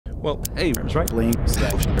Well, hey, right? Blink.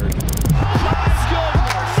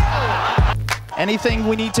 Anything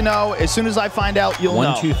we need to know, as soon as I find out, you'll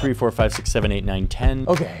know. 1, 2, 3, 4, 5, 6, 7, 8, 9, 10.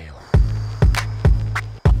 Okay.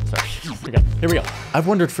 Sorry. Okay, here we go. I've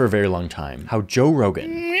wondered for a very long time how Joe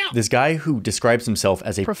Rogan, this guy who describes himself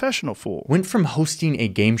as a professional fool, went from hosting a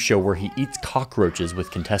game show where he eats cockroaches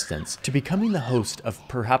with contestants to becoming the host of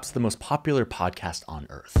perhaps the most popular podcast on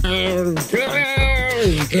earth.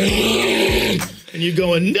 And you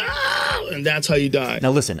going, no! And that's how you die.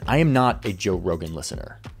 Now listen, I am not a Joe Rogan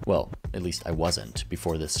listener. Well, at least I wasn't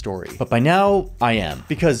before this story. But by now, I am.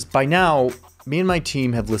 Because by now, me and my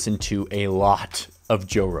team have listened to a lot of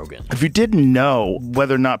Joe Rogan. If you didn't know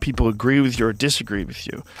whether or not people agree with you or disagree with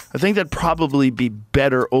you, I think that'd probably be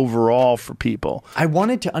better overall for people. I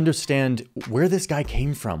wanted to understand where this guy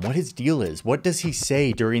came from, what his deal is. What does he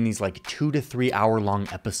say during these like 2 to 3 hour long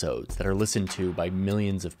episodes that are listened to by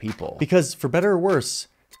millions of people? Because for better or worse,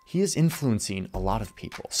 he is influencing a lot of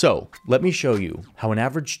people. So let me show you how an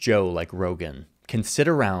average Joe like Rogan can sit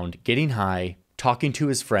around getting high, talking to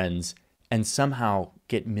his friends, and somehow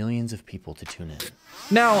get millions of people to tune in.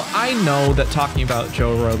 Now, I know that talking about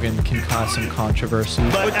Joe Rogan can cause some controversy.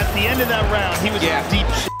 But at the end of that round, he was deep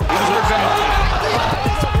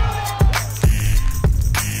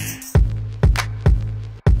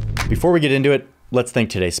shit. Before we get into it, let's thank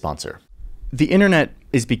today's sponsor. The internet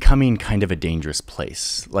is becoming kind of a dangerous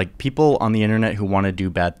place. Like, people on the internet who want to do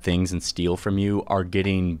bad things and steal from you are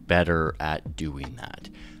getting better at doing that.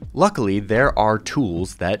 Luckily, there are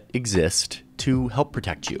tools that exist to help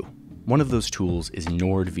protect you. One of those tools is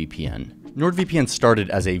NordVPN. NordVPN started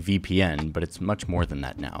as a VPN, but it's much more than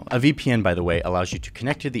that now. A VPN, by the way, allows you to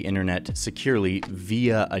connect to the internet securely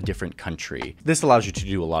via a different country. This allows you to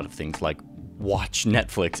do a lot of things like watch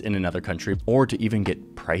Netflix in another country, or to even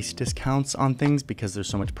get price discounts on things because there's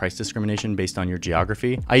so much price discrimination based on your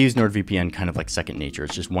geography. I use NordVPN kind of like second nature.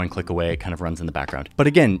 It's just one click away, it kind of runs in the background. But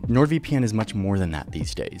again, NordVPN is much more than that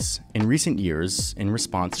these days. In recent years, in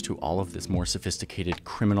response to all of this more sophisticated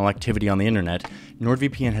criminal activity on the internet,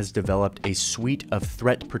 NordVPN has developed a suite of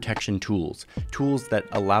threat protection tools that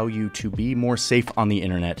allow you to be more safe on the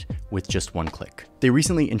internet with just one click. They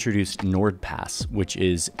recently introduced NordPass, which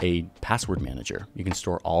is a password manager. You can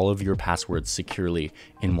store all of your passwords securely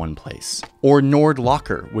in one place. Or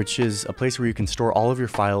NordLocker, which is a place where you can store all of your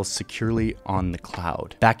files securely on the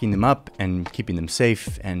cloud, backing them up and keeping them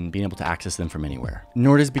safe and being able to access them from anywhere.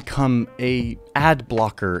 Nord has become an ad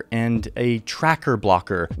blocker and a tracker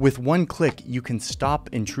blocker. With one click, you can stop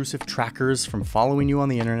intrusive trackers from following you on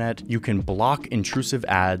the internet. You can block intrusive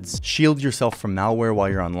ads, shield yourself from malware while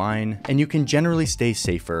you're online, and you can generally stay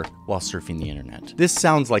safer while surfing the internet. This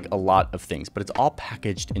sounds like a lot of things, but it's all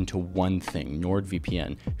packaged into one thing,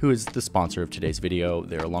 NordVPN, who is the sponsor of today's video.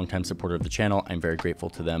 They're a longtime supporter of the channel. I'm very grateful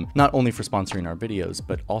to them, not only for sponsoring our videos,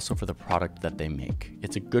 but also for the product that they make.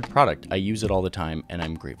 It's a good product. I use it all the time and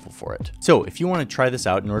I'm grateful for it. So if you want to try this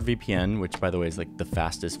out, NordVPN, which by the way is like the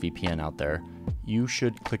fastest VPN out there, you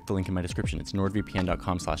should click the link in my description. It's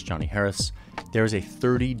nordvpn.com/JohnnyHarris. There's a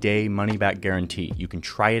 30-day money-back guarantee. You can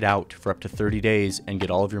try it out for up to 30 days and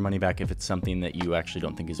get all of your money back if it's something that you actually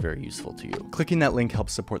don't think is very useful to you. Clicking that link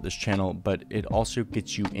helps support this channel, but it also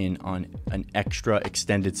gets you in on an extra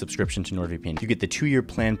extended subscription to NordVPN. You get the 2-year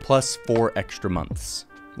plan plus 4 extra months.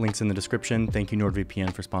 Links in the description. Thank you,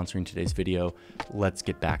 NordVPN, for sponsoring today's video. Let's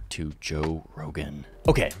get back to Joe Rogan.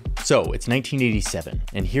 Okay, so it's 1987,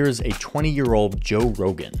 and here's a 20-year-old Joe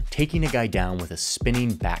Rogan taking a guy down with a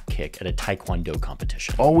spinning back kick at a Taekwondo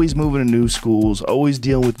competition. Always moving to new schools, always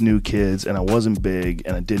dealing with new kids, and I wasn't big,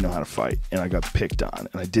 and I didn't know how to fight, and I got picked on,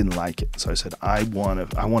 and I didn't like it. So I said, I want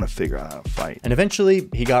to figure out how to fight. And eventually,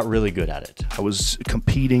 he got really good at it. I was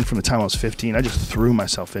competing from the time I was 15. I just threw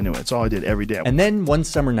myself into it. It's all I did every day. And then one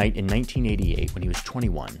summer night in 1988, when he was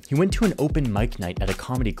 21, he went to an open mic night at a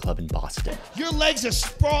comedy club in Boston. Your legs are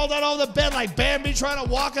sprawled out on the bed like Bambi trying to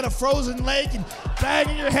walk in a frozen lake and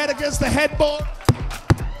banging your head against the headboard.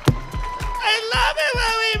 I love it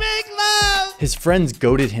when we make love. His friends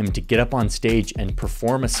goaded him to get up on stage and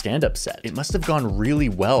perform a stand-up set. It must have gone really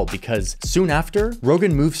well because soon after,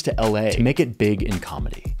 Rogan moves to LA to make it big in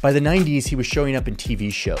comedy. By the 90s, he was showing up in TV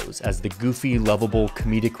shows as the goofy, lovable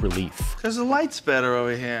comedic relief. Because the light's better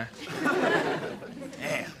over here.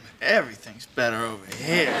 Damn, everything's better over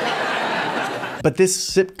here. But this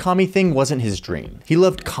sitcom-y thing wasn't his dream. He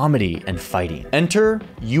loved comedy and fighting. Enter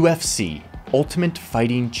UFC, Ultimate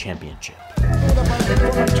Fighting Championship.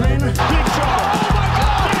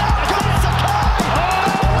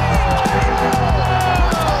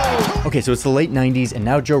 Okay, so it's the late 90s, and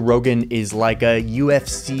now Joe Rogan is like a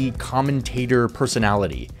UFC commentator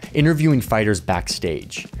personality, interviewing fighters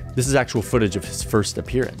backstage. This is actual footage of his first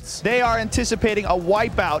appearance. They are anticipating a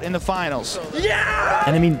wipeout in the finals. Yeah!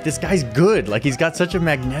 And I mean, this guy's good. Like, he's got such a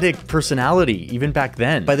magnetic personality, even back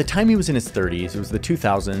then. By the time he was in his 30s, it was the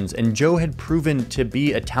 2000s, and Joe had proven to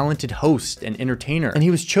be a talented host and entertainer. And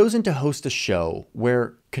he was chosen to host a show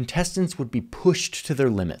where contestants would be pushed to their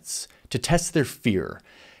limits to test their fear.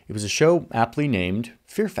 It was a show aptly named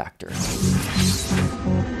Fear Factor.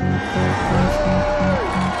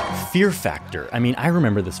 Fear Factor. I mean, I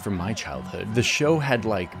remember this from my childhood. The show had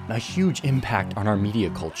like a huge impact on our media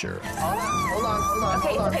culture.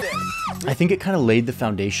 Hold on. I think it kind of laid the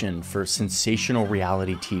foundation for sensational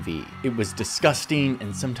reality TV. It was disgusting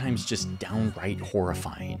and sometimes just downright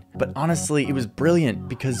horrifying. But honestly, it was brilliant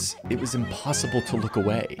because it was impossible to look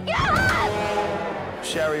away.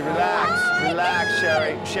 Sherry, relax. Relax,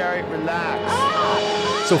 Sherry. Sherry,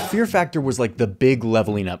 relax. So Fear Factor was like the big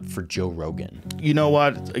leveling up for Joe Rogan. You know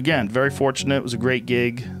what? Again, very fortunate. It was a great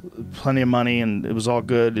gig, plenty of money, and it was all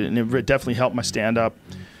good. And it definitely helped my stand-up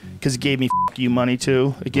because it gave me f you money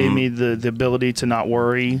too. It gave me the ability to not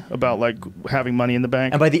worry about like having money in the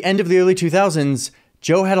bank. And by the end of the early 2000s,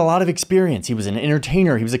 Joe had a lot of experience. He was an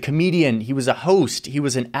entertainer, he was a comedian, he was a host, he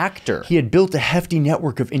was an actor. He had built a hefty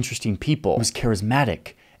network of interesting people. He was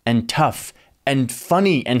charismatic and tough and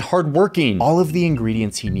funny and hardworking. All of the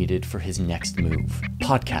ingredients he needed for his next move,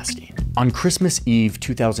 podcasting. On Christmas Eve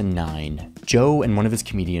 2009, Joe and one of his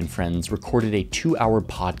comedian friends recorded a 2-hour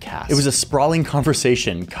podcast. It was a sprawling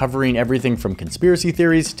conversation covering everything from conspiracy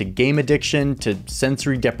theories to game addiction to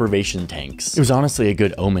sensory deprivation tanks. It was honestly a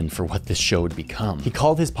good omen for what this show would become. He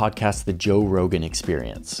called his podcast the Joe Rogan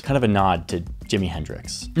Experience, kind of a nod to Jimi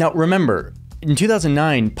Hendrix. Now remember, in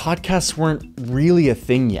 2009, podcasts weren't really a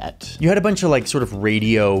thing yet. You had a bunch of like sort of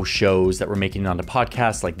radio shows that were making it onto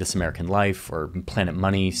podcasts like This American Life or Planet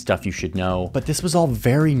Money, Stuff You Should Know, but this was all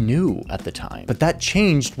very new at the time. But that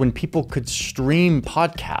changed when people could stream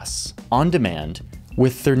podcasts on demand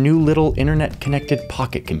with their new little internet-connected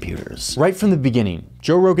pocket computers. Right from the beginning,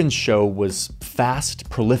 Joe Rogan's show was fast,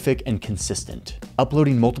 prolific, and consistent,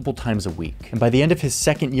 uploading multiple times a week. And by the end of his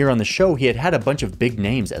second year on the show, he had had a bunch of big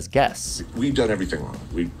names as guests. We've done everything wrong.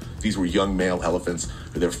 These were young male elephants.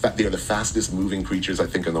 They're the fastest moving creatures, I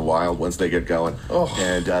think, in the wild once they get going. Oh.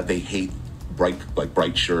 And they hate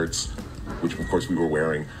bright shirts, which of course we were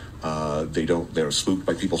wearing. They're spooked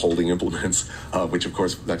by people holding implements, which of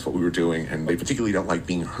course that's what we were doing. And they particularly don't like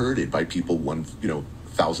being herded by people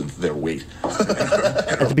 1,000th their weight.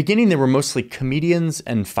 At the beginning, they were mostly comedians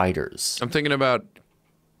and fighters. I'm thinking about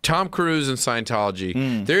Tom Cruise and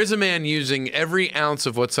Scientology. There's a man using every ounce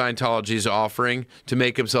of what Scientology is offering to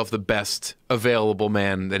make himself the best available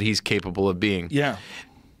man that he's capable of being. Yeah.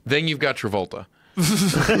 Then you've got Travolta.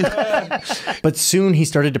 But soon he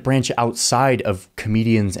started to branch outside of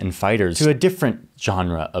comedians and fighters to a different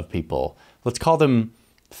genre of people. Let's call them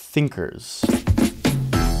thinkers.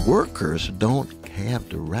 Workers don't have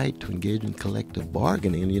the right to engage in collective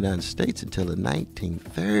bargaining in the United States until the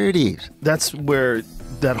 1930s. That's where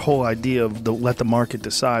that whole idea of let the market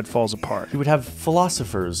decide falls apart. He would have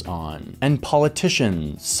philosophers on, and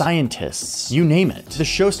politicians, scientists, you name it. The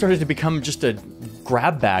show started to become just a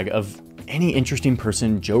grab bag of any interesting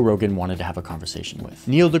person Joe Rogan wanted to have a conversation with.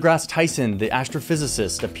 Neil deGrasse Tyson, the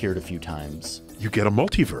astrophysicist, appeared a few times. You get a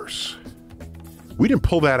multiverse. We didn't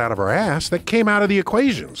pull that out of our ass. That came out of the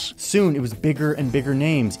equations. Soon, it was bigger and bigger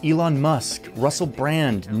names. Elon Musk, Russell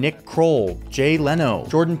Brand, Nick Kroll, Jay Leno,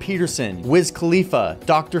 Jordan Peterson, Wiz Khalifa,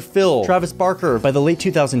 Dr. Phil, Travis Barker. By the late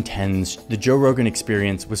 2010s, the Joe Rogan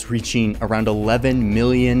Experience was reaching around 11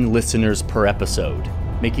 million listeners per episode,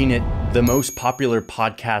 making it the most popular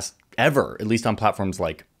podcast ever, at least on platforms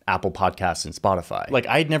like Apple Podcasts and Spotify. Like,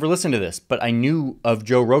 I had never listened to this, but I knew of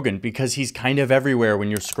Joe Rogan because he's kind of everywhere when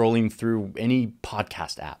you're scrolling through any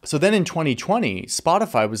podcast app. So then in 2020,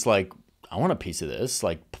 Spotify was like, I want a piece of this,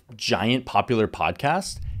 like, giant popular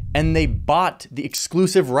podcast. And they bought the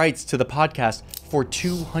exclusive rights to the podcast for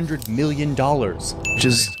 $200 million. Which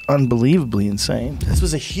is unbelievably insane. This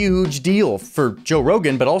was a huge deal for Joe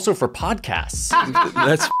Rogan, but also for podcasts.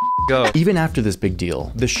 Let's go. Even after this big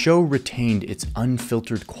deal, the show retained its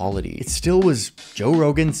unfiltered quality. It still was Joe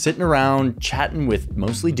Rogan sitting around, chatting with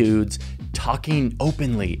mostly dudes, talking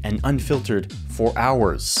openly and unfiltered for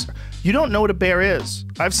hours. You don't know what a bear is.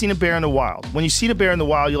 I've seen a bear in the wild. When you see a bear in the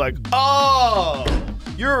wild, you're like, oh,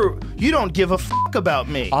 you don't give a fuck about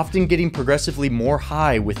me. Often getting progressively more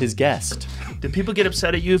high with his guest. Do people get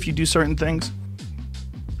upset at you if you do certain things?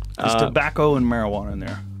 There's tobacco and marijuana in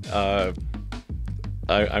there.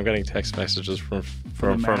 I'm getting text messages from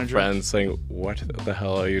from friends saying, what the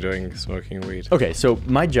hell are you doing smoking weed? Okay, so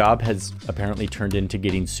my job has apparently turned into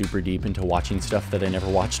getting super deep into watching stuff that I never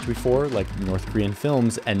watched before, like North Korean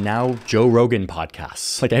films, and now Joe Rogan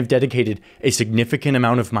podcasts. Like, I've dedicated a significant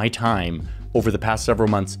amount of my time over the past several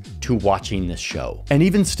months to watching this show. And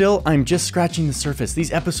even still, I'm just scratching the surface.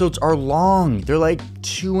 These episodes are long. They're like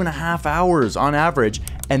 2.5 hours on average,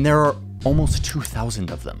 and there are almost 2,000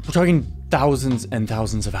 of them. We're talking thousands and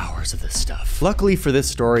thousands of hours of this stuff. Luckily for this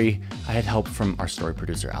story, I had help from our story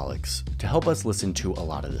producer, Alex, to help us listen to a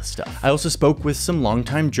lot of this stuff. I also spoke with some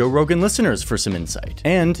longtime Joe Rogan listeners for some insight.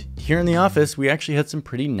 And here in the office, we actually had some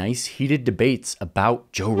pretty nice heated debates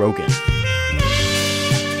about Joe Rogan.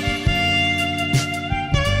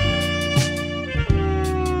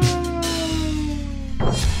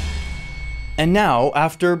 And now,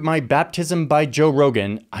 after my baptism by Joe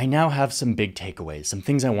Rogan, I now have some big takeaways, some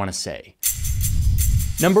things I want to say.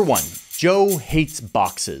 Number one, Joe hates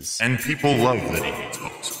boxes. And people love that he hates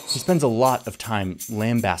boxes. He spends a lot of time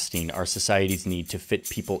lambasting our society's need to fit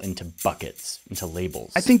people into buckets, into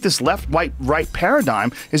labels. I think this left, right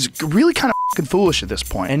paradigm is really kind of fucking foolish at this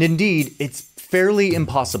point. And indeed, it's fairly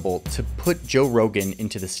impossible to put Joe Rogan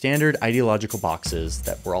into the standard ideological boxes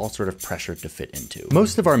that we're all sort of pressured to fit into.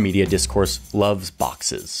 Most of our media discourse loves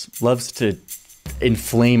boxes, loves to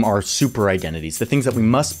inflame our super identities, the things that we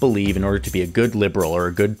must believe in order to be a good liberal or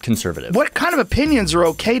a good conservative. What kind of opinions are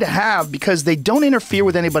okay to have because they don't interfere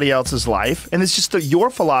with anybody else's life, and it's just your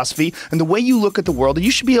philosophy and the way you look at the world, and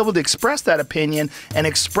you should be able to express that opinion and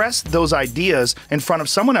express those ideas in front of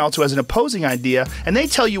someone else who has an opposing idea, and they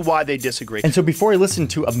tell you why they disagree. And so before I listened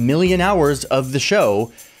to 1,000,000 hours of the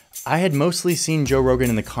show, I had mostly seen Joe Rogan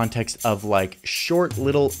in the context of like short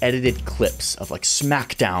little edited clips of like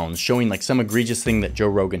smackdowns showing like some egregious thing that Joe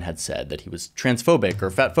Rogan had said, that he was transphobic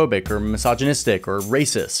or fatphobic or misogynistic or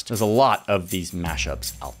racist. There's a lot of these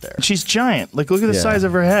mashups out there. She's giant. Like, look at the size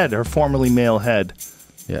of her head, her formerly male head.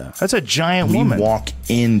 Yeah. That's a giant woman. We walk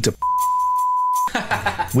into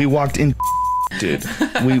we walked in, dude.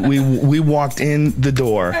 We walked in the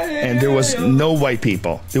door and there was no white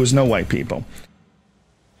people. There was no white people.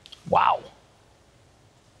 Wow.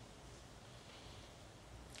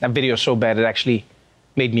 That video is so bad, it actually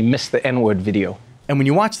made me miss the N-word video. And when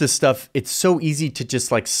you watch this stuff, it's so easy to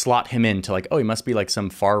just like slot him into like, oh, he must be like some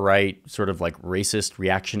far right sort of like racist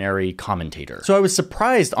reactionary commentator. So I was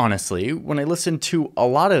surprised, honestly, when I listened to a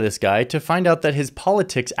lot of this guy to find out that his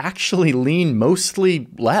politics actually lean mostly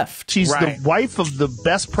left. She's the wife of the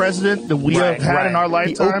best president that we have had in our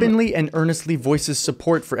lifetime. He openly and earnestly voices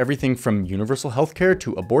support for everything from universal health care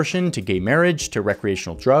to abortion to gay marriage to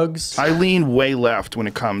recreational drugs. I lean way left when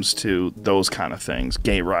it comes to those kind of things,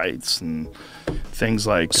 gay rights and things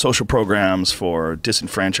like social programs for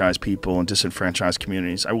disenfranchised people and disenfranchised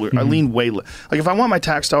communities. I lean way like if I want my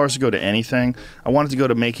tax dollars to go to anything, I want it to go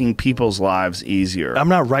to making people's lives easier. I'm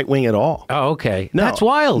not right wing at all. Oh, okay. No. That's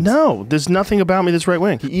wild. No, there's nothing about me that's right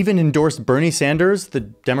wing. He even endorsed Bernie Sanders, the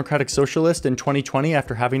Democratic Socialist, in 2020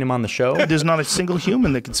 after having him on the show. There's not a single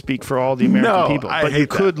human that can speak for all the American people, but you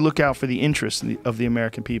could look out for the interests of the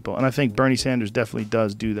American people, and I think Bernie Sanders definitely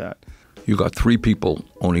does do that. You got 3 people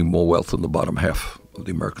owning more wealth than the bottom half of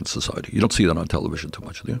the American society. You don't see that on television too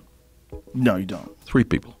much, do you? No, you don't. 3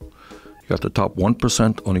 people. You got the top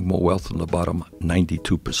 1% owning more wealth than the bottom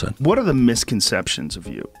 92%. What are the misconceptions of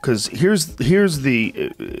you? Because here's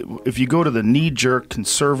the, if you go to the knee-jerk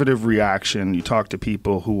conservative reaction, you talk to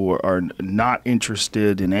people who are not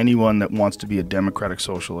interested in anyone that wants to be a democratic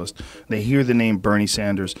socialist, they hear the name Bernie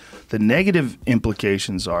Sanders, the negative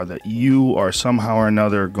implications are that you are somehow or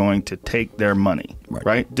another going to take their money,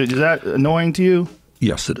 right? Is that annoying to you?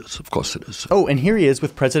 Yes, it is. Of course it is. Oh, and here he is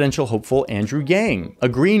with presidential hopeful Andrew Yang,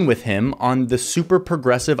 agreeing with him on the super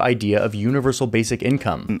progressive idea of universal basic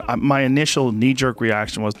income. My initial knee-jerk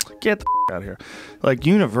reaction was, get the out of here. Like,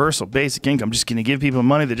 universal basic income, just going to give people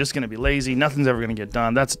money, they're just going to be lazy, nothing's ever going to get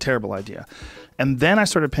done. That's a terrible idea. And then I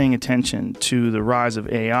started paying attention to the rise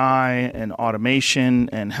of AI and automation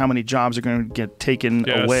and how many jobs are going to get taken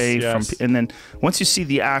away from. And then once you see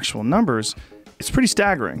the actual numbers, it's pretty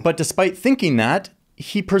staggering. But despite thinking that,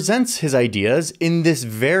 he presents his ideas in this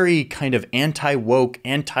very kind of anti-woke,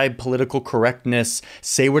 anti-political correctness,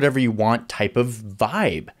 say whatever you want type of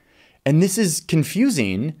vibe. And this is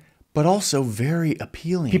confusing, but also very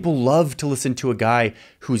appealing. People love to listen to a guy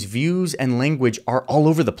whose views and language are all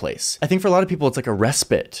over the place. I think for a lot of people, it's like a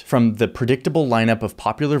respite from the predictable lineup of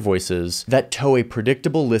popular voices that tow a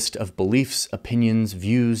predictable list of beliefs, opinions,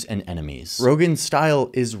 views, and enemies. Rogan's style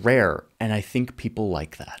is rare, and I think people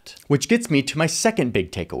like that. Which gets me to my second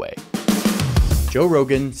big takeaway. Joe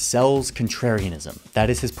Rogan sells contrarianism. That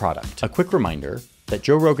is his product. A quick reminder, that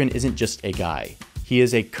Joe Rogan isn't just a guy. He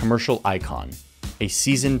is a commercial icon, a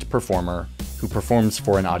seasoned performer who performs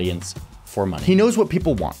for an audience for money. He knows what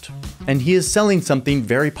people want, and he is selling something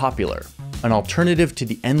very popular, an alternative to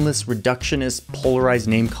the endless, reductionist, polarized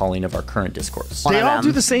name-calling of our current discourse. They all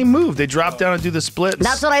do the same move. They drop down and do the splits.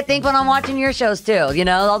 That's what I think when I'm watching your shows too, you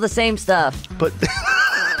know, all the same stuff. But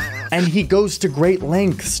and he goes to great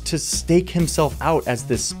lengths to stake himself out as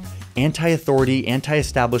this anti-authority,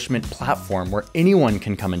 anti-establishment platform where anyone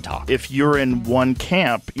can come and talk. If you're in one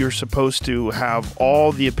camp, you're supposed to have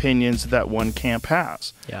all the opinions that one camp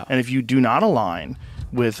has. Yeah. And if you do not align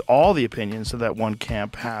with all the opinions that one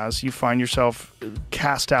camp has, you find yourself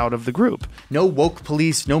cast out of the group. No woke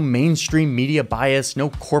police, no mainstream media bias, no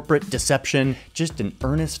corporate deception, just an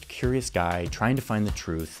earnest, curious guy trying to find the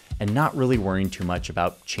truth and not really worrying too much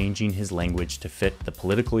about changing his language to fit the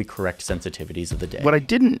politically correct sensitivities of the day. What I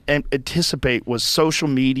didn't anticipate was social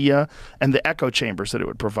media and the echo chambers that it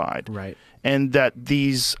would provide. Right. And that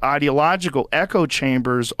these ideological echo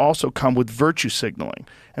chambers also come with virtue signaling,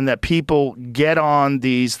 and that people get on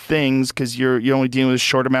these things because you're only dealing with a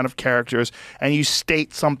short amount of characters, and you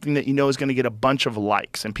state something that you know is going to get a bunch of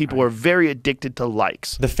likes, and people are very addicted to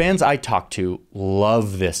likes. The fans I talk to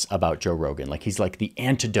love this about Joe Rogan. Like, he's like the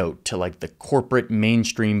antidote to like the corporate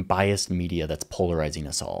mainstream biased media that's polarizing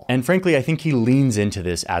us all. And frankly, I think he leans into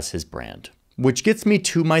this as his brand. Which gets me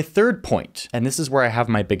to my third point, and this is where I have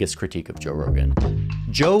my biggest critique of Joe Rogan.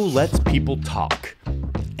 Joe lets people talk,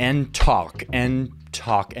 and talk, and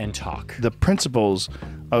talk, and talk. The principles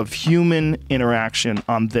of human interaction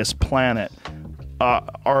on this planet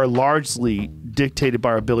are largely dictated by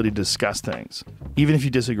our ability to discuss things, even if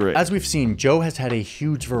you disagree. As we've seen, Joe has had a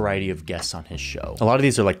huge variety of guests on his show. A lot of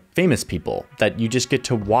these are like famous people that you just get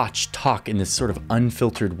to watch talk in this sort of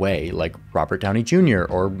unfiltered way, like Robert Downey Jr.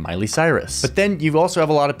 or Miley Cyrus. But then you also have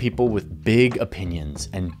a lot of people with big opinions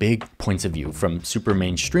and big points of view, from super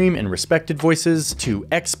mainstream and respected voices to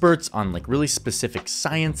experts on like really specific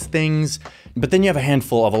science things. But then you have a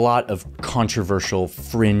handful of a lot of controversial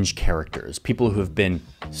fringe characters, people who have been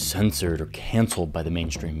censored or canceled by the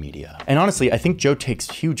mainstream media. And honestly, I think Joe takes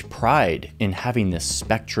huge pride in having this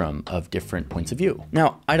spectrum of different points of view.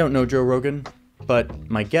 Now, I don't know Joe Rogan, but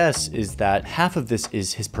my guess is that half of this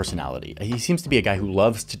is his personality. He seems to be a guy who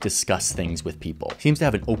loves to discuss things with people. He seems to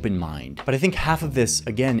have an open mind. But I think half of this,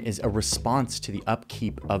 again, is a response to the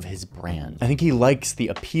upkeep of his brand. I think he likes the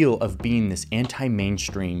appeal of being this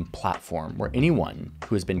anti-mainstream platform where anyone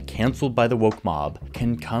who has been canceled by the woke mob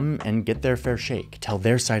can come and get their fair shake, tell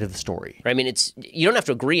their side of the story. I mean, you don't have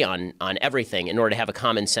to agree on everything in order to have a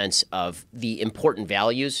common sense of the important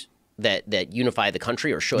values that unify the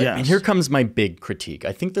country, or should. Yeah. And here comes my big critique.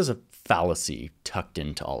 I think there's a fallacy tucked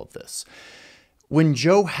into all of this. When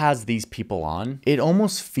Joe has these people on, it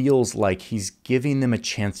almost feels like he's giving them a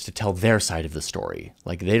chance to tell their side of the story.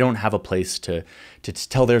 Like they don't have a place to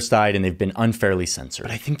tell their side and they've been unfairly censored.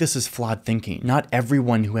 But I think this is flawed thinking. Not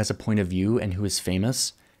everyone who has a point of view and who is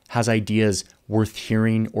famous has ideas worth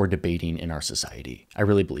hearing or debating in our society. I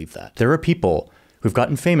really believe that. There are people who've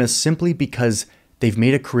gotten famous simply because they've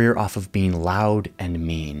made a career off of being loud and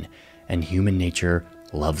mean, and human nature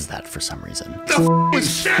loves that for some reason. The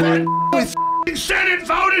Senate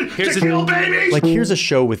voted to kill babies! Like, here's a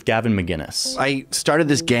show with Gavin McInnes. I started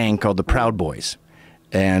this gang called the Proud Boys.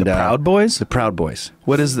 And the Proud Boys? The Proud Boys.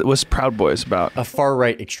 What's Proud Boys about? A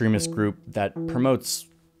far-right extremist group that promotes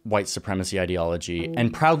white supremacy ideology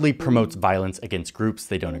and proudly promotes violence against groups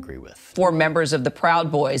they don't agree with. 4 members of the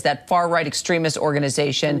Proud Boys, that far-right extremist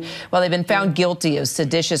organization, well, they've been found guilty of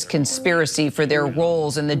seditious conspiracy for their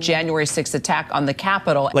roles in the January 6th attack on the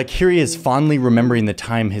Capitol. Like, here he is fondly remembering the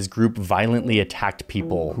time his group violently attacked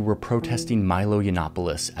people who were protesting Milo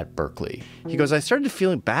Yiannopoulos at Berkeley. He goes, I started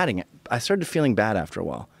feeling bad after a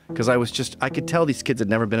while. Because I could tell these kids had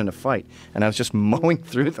never been in a fight, and I was just mowing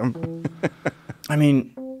through them. I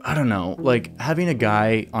mean, I don't know, like having a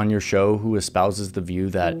guy on your show who espouses the view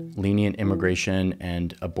that lenient immigration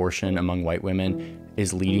and abortion among white women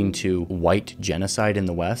is leading to white genocide in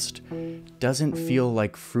the West doesn't feel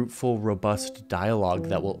like fruitful, robust dialogue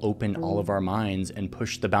that will open all of our minds and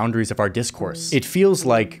push the boundaries of our discourse. It feels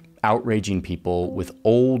like outraging people with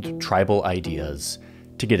old tribal ideas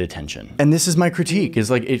to get attention. And this is my critique, is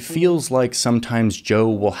like, it feels like sometimes Joe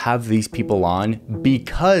will have these people on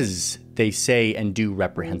because they say and do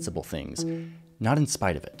reprehensible things, not in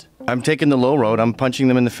spite of it. I'm taking the low road. I'm punching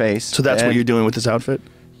them in the face. So that's what you're doing with this outfit?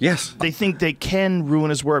 Yes. They think they can ruin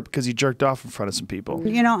his work because he jerked off in front of some people.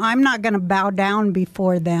 You know, I'm not going to bow down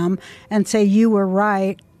before them and say you were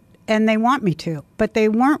right, and they want me to. But they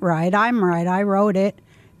weren't right. I'm right. I wrote it.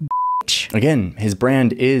 Again, his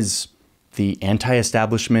brand is the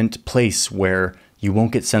anti-establishment place where you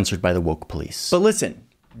won't get censored by the woke police. But listen,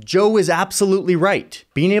 Joe is absolutely right.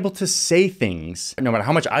 Being able to say things, no matter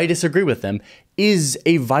how much I disagree with them, is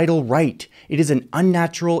a vital right. It is an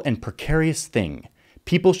unnatural and precarious thing.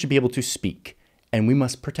 People should be able to speak, and we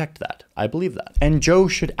must protect that. I believe that. And Joe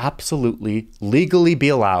should absolutely, legally be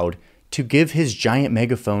allowed to give his giant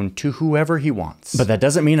megaphone to whoever he wants. But that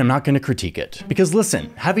doesn't mean I'm not gonna critique it. Because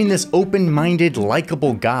listen, having this open-minded,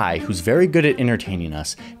 likable guy who's very good at entertaining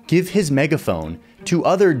us give his megaphone to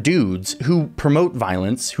other dudes who promote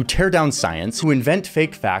violence, who tear down science, who invent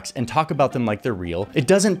fake facts and talk about them like they're real, it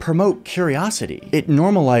doesn't promote curiosity. It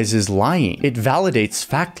normalizes lying. It validates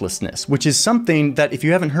factlessness, which is something that, if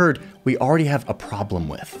you haven't heard, we already have a problem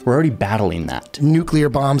with. We're already battling that. Nuclear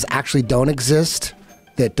bombs actually don't exist.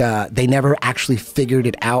 That they never actually figured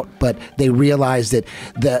it out, but they realized that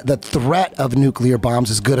the threat of nuclear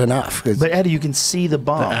bombs is good enough. But Eddie, you can see the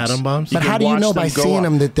bombs. The atom bombs? But how do you know by seeing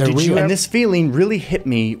them that they're real? And this feeling really hit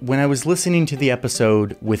me when I was listening to the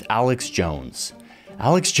episode with Alex Jones.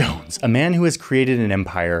 Alex Jones, a man who has created an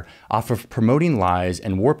empire off of promoting lies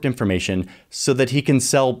and warped information so that he can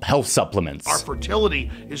sell health supplements. Our fertility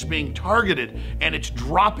is being targeted, and it's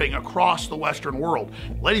dropping across the Western world.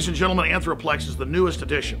 Ladies and gentlemen, Anthroplex is the newest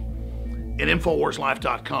edition at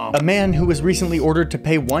InfoWarsLife.com. A man who was recently ordered to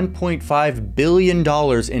pay $1.5 billion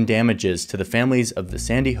in damages to the families of the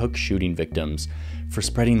Sandy Hook shooting victims for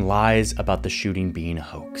spreading lies about the shooting being a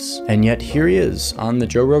hoax. And yet here he is on the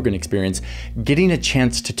Joe Rogan Experience, getting a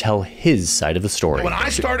chance to tell his side of the story. When I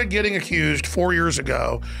started getting accused 4 years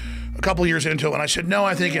ago, a couple years into it, and I said, no,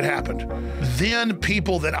 I think it happened. Then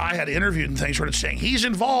people that I had interviewed and things started saying, he's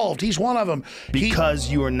involved, he's one of them. Because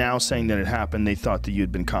you are now saying that it happened, they thought that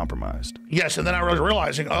you'd been compromised. Yes, and then I was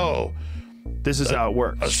realizing, oh, this is how it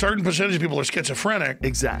works. A certain percentage of people are schizophrenic.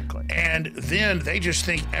 Exactly. And then they just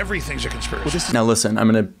think everything's a conspiracy. Now listen,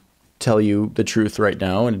 I'm gonna tell you the truth right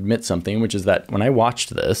now and admit something, which is that when I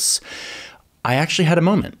watched this, I actually had a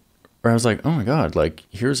moment where I was like, oh my God, like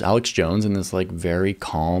here's Alex Jones in this like very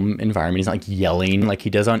calm environment. He's not like yelling like he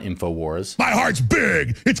does on InfoWars. My heart's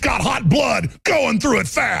big. It's got hot blood going through it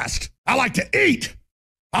fast. I like to eat.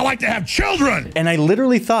 I like to have children. And I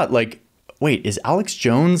literally thought like, wait, is Alex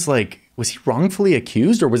Jones like, was he wrongfully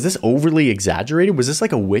accused, or was this overly exaggerated? Was this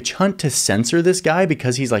like a witch hunt to censor this guy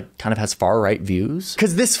because he's like kind of has far-right views?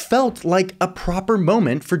 Because this felt like a proper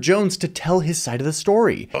moment for Jones to tell his side of the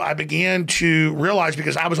story. I began to realize,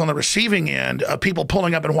 because I was on the receiving end of people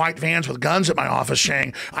pulling up in white vans with guns at my office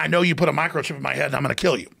saying, I know you put a microchip in my head and I'm going to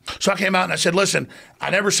kill you. So I came out and I said, listen, I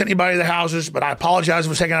never sent anybody to the houses, but I apologize if it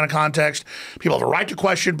was taken out of context. People have a right to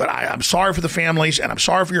question, but I'm sorry for the families and I'm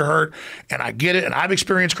sorry for your hurt, and I get it, and I've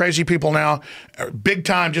experienced crazy people now, big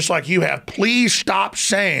time, just like you have. Please stop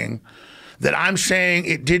saying that I'm saying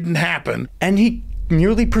it didn't happen. And he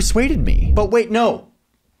nearly persuaded me. But wait, no.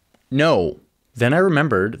 Then I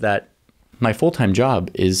remembered that my full-time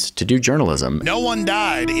job is to do journalism. No one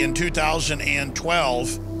died in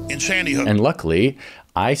 2012 in Sandy Hook. And luckily,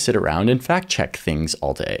 I sit around and fact-check things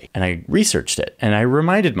all day. And I researched it, and I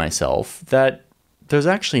reminded myself that there's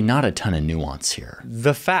actually not a ton of nuance here.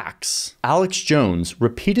 The facts. Alex Jones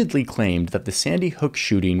repeatedly claimed that the Sandy Hook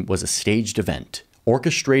shooting was a staged event,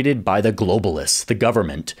 orchestrated by the globalists, the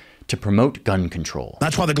government, to promote gun control.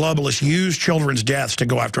 That's why the globalists use children's deaths to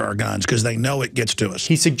go after our guns, because they know it gets to us.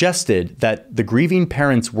 He suggested that the grieving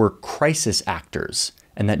parents were crisis actors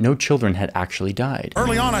and that no children had actually died.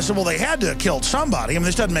 Early on, I said, well, they had to have killed somebody. I mean,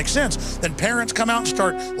 this doesn't make sense. Then parents come out and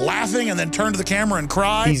start laughing and then turn to the camera and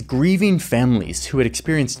cry. These grieving families who had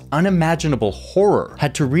experienced unimaginable horror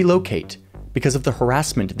had to relocate because of the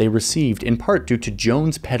harassment they received, in part due to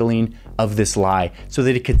Jones' peddling of this lie so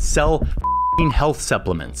that it could sell health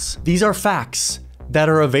supplements. These are facts that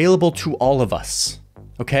are available to all of us,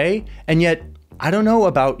 okay? And yet, I don't know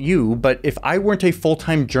about you, but if I weren't a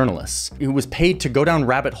full-time journalist who was paid to go down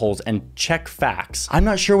rabbit holes and check facts, I'm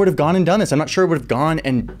not sure I would have gone and done this. I'm not sure I would have gone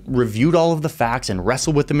and reviewed all of the facts and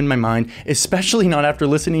wrestled with them in my mind, especially not after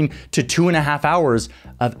listening to 2.5 hours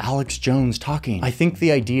of Alex Jones talking. I think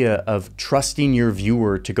the idea of trusting your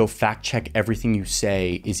viewer to go fact check everything you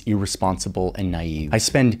say is irresponsible and naive. I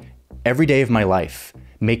spend every day of my life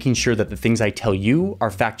making sure that the things I tell you are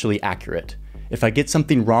factually accurate. If I get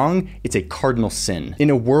something wrong, it's a cardinal sin. In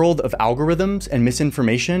a world of algorithms and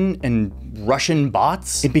misinformation and Russian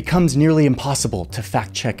bots, it becomes nearly impossible to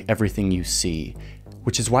fact check everything you see,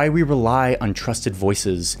 which is why we rely on trusted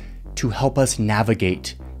voices to help us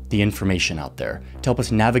navigate the information out there, to help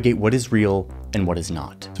us navigate what is real and what is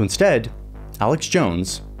not. So instead, Alex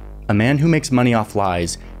Jones, a man who makes money off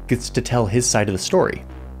lies, gets to tell his side of the story.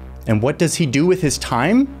 And what does he do with his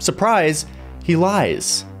time? Surprise, he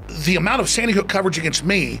lies. The amount of Sandy Hook coverage against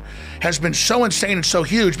me has been so insane and so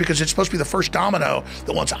huge because it's supposed to be the first domino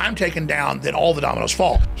that once I'm taken down, then all the dominoes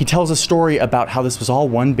fall. He tells a story about how this was all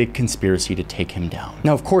one big conspiracy to take him down.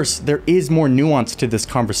 Now, of course, there is more nuance to this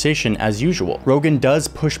conversation as usual. Rogan does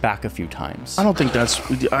push back a few times. I don't think that's,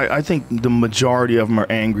 I think the majority of them are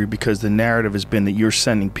angry because the narrative has been that you're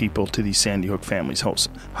sending people to these Sandy Hook families'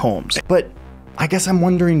 homes. But I guess I'm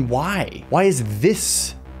wondering why. Why is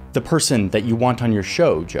this the person that you want on your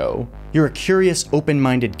show, Joe? You're a curious,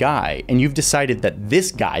 open-minded guy, and you've decided that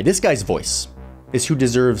this guy's voice is who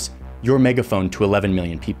deserves your megaphone to 11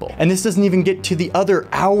 million people. And this doesn't even get to the other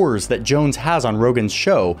hours that Jones has on Rogan's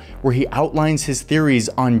show, where he outlines his theories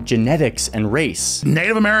on genetics and race.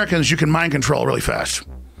 Native Americans you can mind control really fast.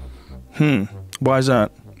 Why is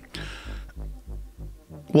that?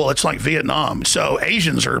 Well, it's like Vietnam. So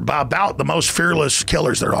Asians are about the most fearless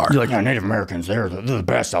killers there are. You're like, yeah, Native Americans, they're the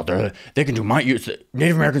best out there. They can do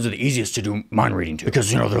Native Americans are the easiest to do mind reading to because,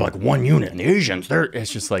 you know, they're like one unit. And the Asians,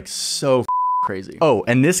 it's just like so crazy. Oh,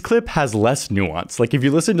 and this clip has less nuance. Like if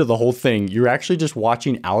you listen to the whole thing, you're actually just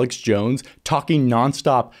watching Alex Jones talking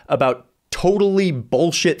nonstop about totally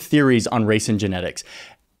bullshit theories on race and genetics.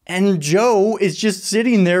 And Joe is just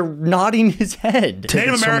sitting there nodding his head.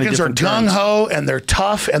 Native Americans are gung-ho and they're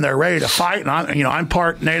tough and they're ready to fight. And I'm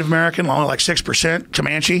part Native American, only like 6%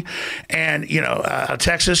 Comanche, and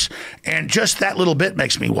Texas. And just that little bit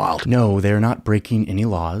makes me wild. No, they're not breaking any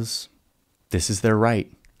laws. This is their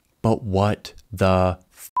right. But what the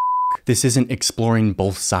f***? This isn't exploring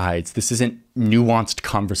both sides. This isn't nuanced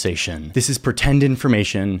conversation. This is pretend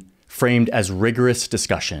information framed as rigorous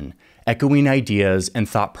discussion, echoing ideas and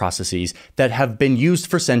thought processes that have been used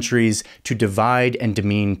for centuries to divide and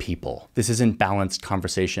demean people. This isn't balanced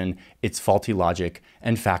conversation. It's faulty logic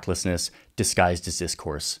and factlessness disguised as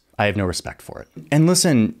discourse. I have no respect for it. And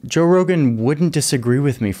listen, Joe Rogan wouldn't disagree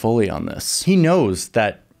with me fully on this. He knows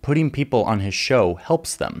that putting people on his show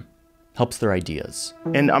helps them, helps their ideas.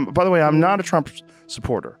 And by the way, I'm not a Trump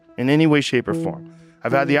supporter in any way, shape, or form.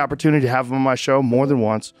 I've had the opportunity to have him on my show more than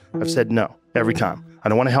once. I've said no every time. I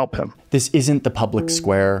don't want to help him. This isn't the public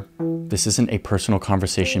square. This isn't a personal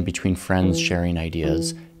conversation between friends sharing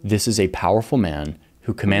ideas. This is a powerful man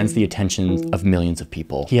who commands the attention of millions of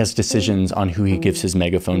people. He has decisions on who he gives his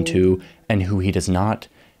megaphone to and who he does not,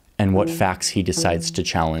 and what facts he decides to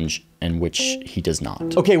challenge and which he does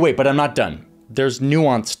not. Okay, wait, but I'm not done. There's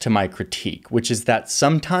nuance to my critique, which is that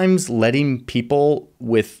sometimes letting people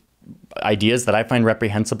with ideas that I find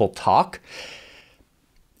reprehensible talk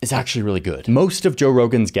is actually really good. Most of Joe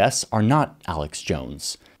Rogan's guests are not Alex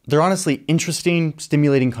Jones. They're honestly interesting,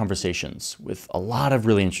 stimulating conversations with a lot of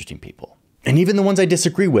really interesting people. And even the ones I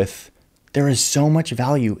disagree with, there is so much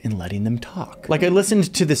value in letting them talk. Like I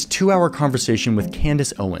listened to this 2-hour conversation with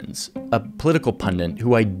Candace Owens, a political pundit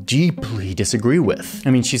who I deeply disagree with. I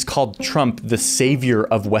mean, she's called Trump the savior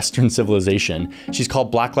of Western civilization. She's called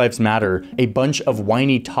Black Lives Matter a bunch of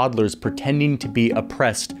whiny toddlers pretending to be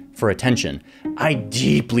oppressed for attention. I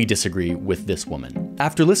deeply disagree with this woman.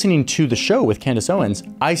 After listening to the show with Candace Owens,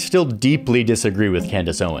 I still deeply disagree with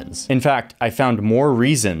Candace Owens. In fact, I found more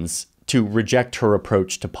reasons to reject her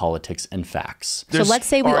approach to politics and facts. So let's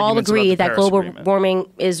say we all agree that global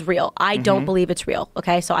warming is real. I don't believe it's real,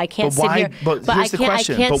 okay? So I can't sit here. But here's the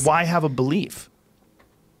question, but why have a belief?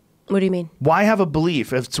 What do you mean? Why have a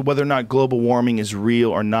belief as to whether or not global warming is real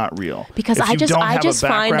or not real? Because I just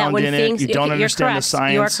find that when things, you don't understand the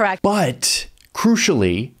science. You are correct. But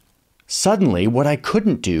crucially, suddenly what I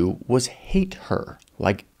couldn't do was hate her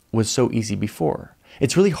like was so easy before.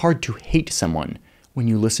 It's really hard to hate someone when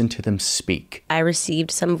you listen to them speak. I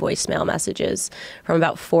received some voicemail messages from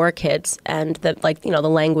about 4 kids, and the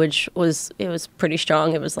language was pretty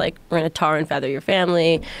strong. It was like, we're gonna tar and feather your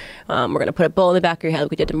family, we're gonna put a bullet in the back of your head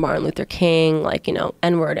like we did to Martin Luther King,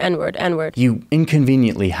 N-word, N-word, N-word. You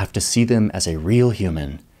inconveniently have to see them as a real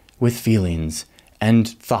human with feelings and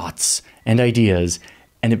thoughts and ideas,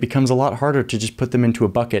 and it becomes a lot harder to just put them into a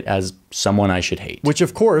bucket as someone I should hate. Which,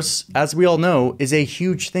 of course, as we all know, is a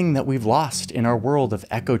huge thing that we've lost in our world of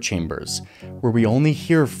echo chambers, where we only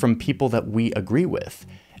hear from people that we agree with.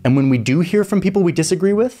 And when we do hear from people we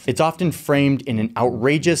disagree with, it's often framed in an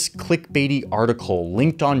outrageous clickbaity article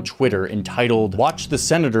linked on Twitter entitled, "Watch the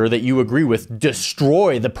senator that you agree with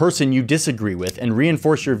destroy the person you disagree with and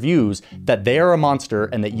reinforce your views that they are a monster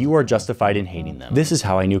and that you are justified in hating them." This is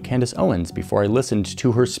how I knew Candace Owens before I listened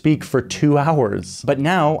to her speak for 2 hours. But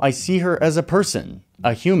now I see her as a person,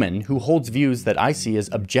 a human who holds views that I see as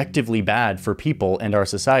objectively bad for people and our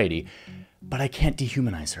society. but I can't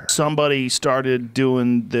dehumanize her. Somebody started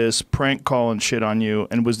doing this prank call and shit on you,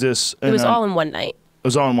 and was this? It was all in one night. It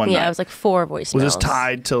was all in one night. Yeah, it was like 4 voicemails. Was this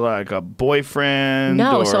tied to like a boyfriend?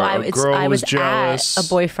 No, or so a girl I was jealous? at a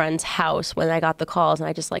boyfriend's house when I got the calls, and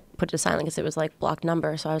I just like put it to silent because it was like blocked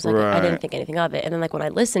number. So I was like, I Right. didn't think anything of it. And then like when I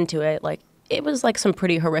listened to it, like it was like some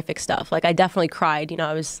pretty horrific stuff. Like I definitely cried. You know,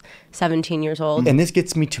 I was 17 years old. And this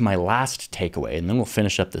gets me to my last takeaway, and then we'll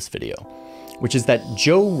finish up this video, which is that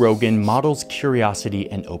Joe Rogan models curiosity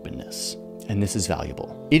and openness. And this is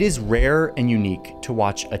valuable. It is rare and unique to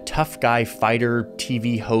watch a tough guy fighter,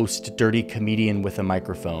 TV host, dirty comedian with a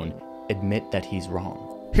microphone admit that he's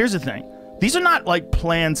wrong. Here's the thing. These are not like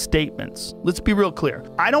planned statements. Let's be real clear.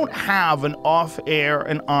 I don't have an off-air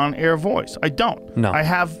and on-air voice. I don't. No. I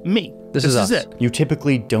have me. This is it. You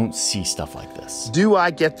typically don't see stuff like this. Do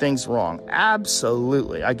I get things wrong?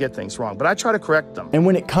 Absolutely, I get things wrong, but I try to correct them. And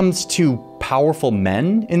when it comes to powerful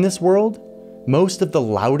men in this world, most of the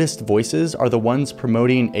loudest voices are the ones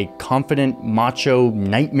promoting a confident, macho,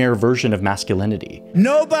 nightmare version of masculinity.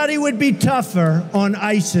 Nobody would be tougher on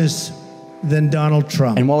ISIS than Donald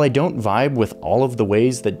Trump. And while I don't vibe with all of the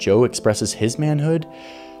ways that Joe expresses his manhood,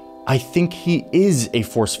 I think he is a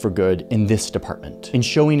force for good in this department, in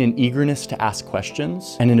showing an eagerness to ask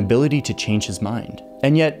questions and an ability to change his mind.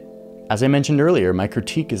 And yet, as I mentioned earlier, my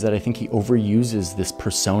critique is that I think he overuses this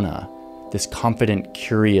persona, this confident,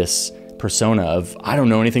 curious persona of, I don't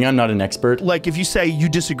know anything, I'm not an expert. Like if you say you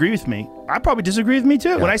disagree with me, I probably disagree with me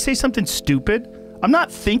too. When I say something stupid, I'm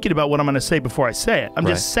not thinking about what I'm gonna say before I say it. I'm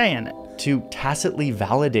just saying it. To tacitly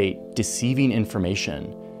validate deceiving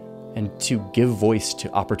information and to give voice to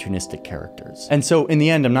opportunistic characters. And so in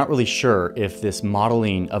the end, I'm not really sure if this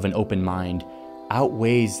modeling of an open mind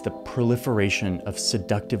outweighs the proliferation of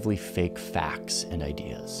seductively fake facts and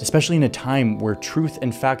ideas, especially in a time where truth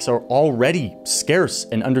and facts are already scarce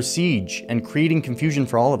and under siege and creating confusion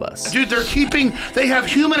for all of us. Dude, they have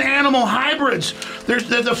human-animal hybrids. There's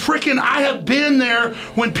the frickin', I have been there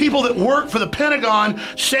when people that work for the Pentagon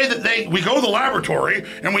say that we go to the laboratory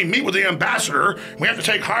and we meet with the ambassador. We have to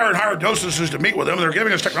take higher and higher dosages to meet with them. They're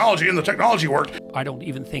giving us technology and the technology worked. I don't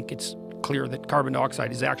even think it's clear that carbon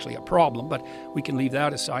dioxide is actually a problem, but we can leave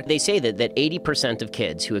that aside. They say that 80% of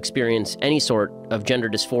kids who experience any sort of gender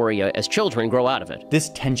dysphoria as children grow out of it. This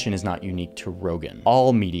tension is not unique to Rogan.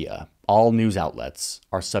 All media, all news outlets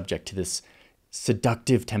are subject to this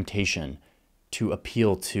seductive temptation to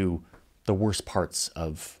appeal to the worst parts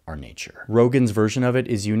of our nature. Rogan's version of it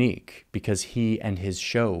is unique because he and his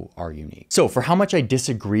show are unique. So for how much I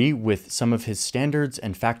disagree with some of his standards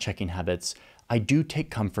and fact-checking habits, I do take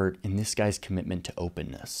comfort in this guy's commitment to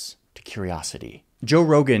openness, to curiosity. Joe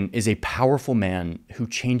Rogan is a powerful man who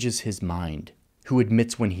changes his mind, who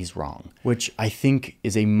admits when he's wrong, which I think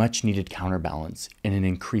is a much needed counterbalance in an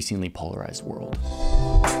increasingly polarized world.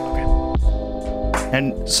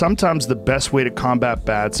 And sometimes the best way to combat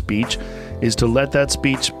bad speech is to let that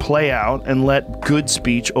speech play out and let good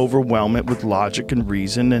speech overwhelm it with logic and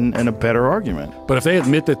reason and a better argument. But if they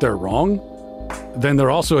admit that they're wrong, then they're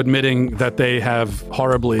also admitting that they have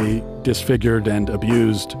horribly disfigured and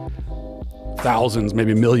abused thousands,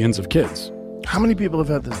 maybe millions of kids. How many people have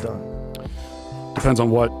had this done? Depends on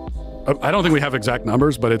what. I don't think we have exact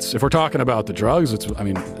numbers, but if we're talking about the drugs,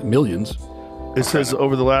 millions. It says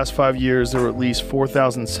over the last 5 years, there were at least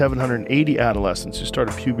 4,780 adolescents who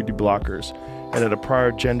started puberty blockers and had a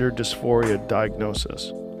prior gender dysphoria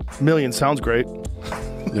diagnosis. Million sounds great.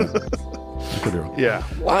 Yeah. Could be wrong. Yeah.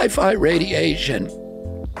 Wi-Fi radiation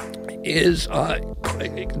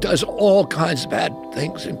does all kinds of bad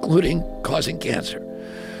things, including causing cancer.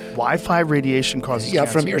 Wi-Fi radiation causes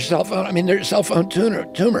cancer? From your cell phone. I mean, there's cell phone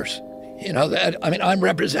tumors. You know that. I mean, I'm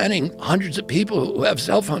representing hundreds of people who have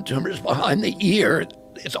cell phone tumors behind the ear.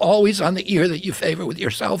 It's always on the ear that you favor with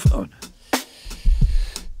your cell phone.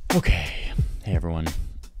 Okay. Hey, everyone.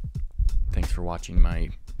 Thanks for watching my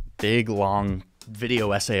big, long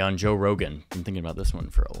video essay on Joe Rogan. Been thinking about this one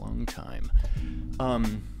for a long time.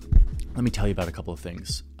 Let me tell you about a couple of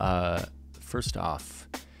things. First off,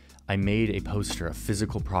 I made a poster, a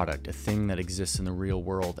physical product, a thing that exists in the real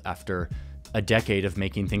world after a decade of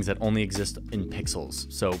making things that only exist in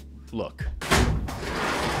pixels. So look.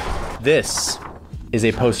 This is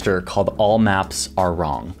a poster called All Maps Are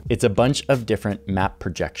Wrong. It's a bunch of different map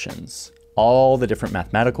projections, all the different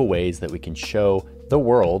mathematical ways that we can show the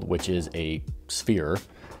world, which is a sphere,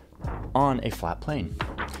 on a flat plane.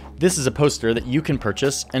 This is a poster that you can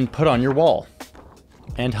purchase and put on your wall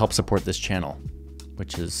and help support this channel,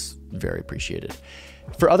 which is very appreciated.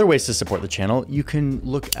 For other ways to support the channel, you can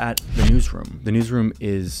look at the newsroom. The newsroom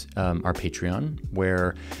is our Patreon,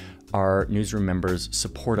 where our newsroom members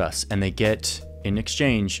support us, and they get, in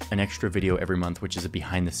exchange, an extra video every month, which is a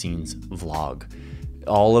behind-the-scenes vlog.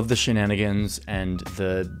 All of the shenanigans and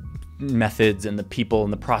the methods and the people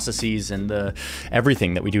and the processes and the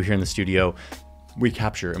everything that we do here in the studio, we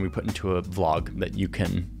capture and we put into a vlog that you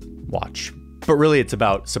can watch. But really, it's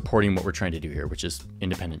about supporting what we're trying to do here, which is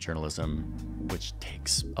independent journalism, which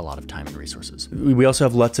takes a lot of time and resources. We also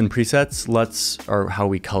have LUTs and presets. LUTs are how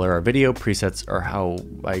we color our video. Presets are how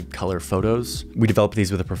I color photos. We develop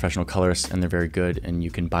these with a professional colorist, and they're very good, and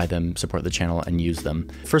you can buy them, support the channel, and use them.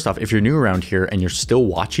 First off, if you're new around here and you're still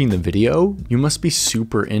watching the video, you must be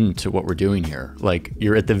super into what we're doing here. Like,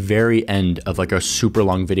 you're at the very end of like a super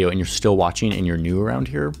long video and you're still watching and you're new around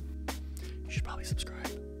here, you should probably subscribe.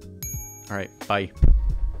 All right, bye.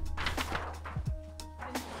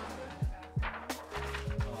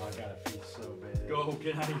 Oh, I gotta pee so bad. Go,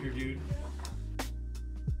 get out of here, dude.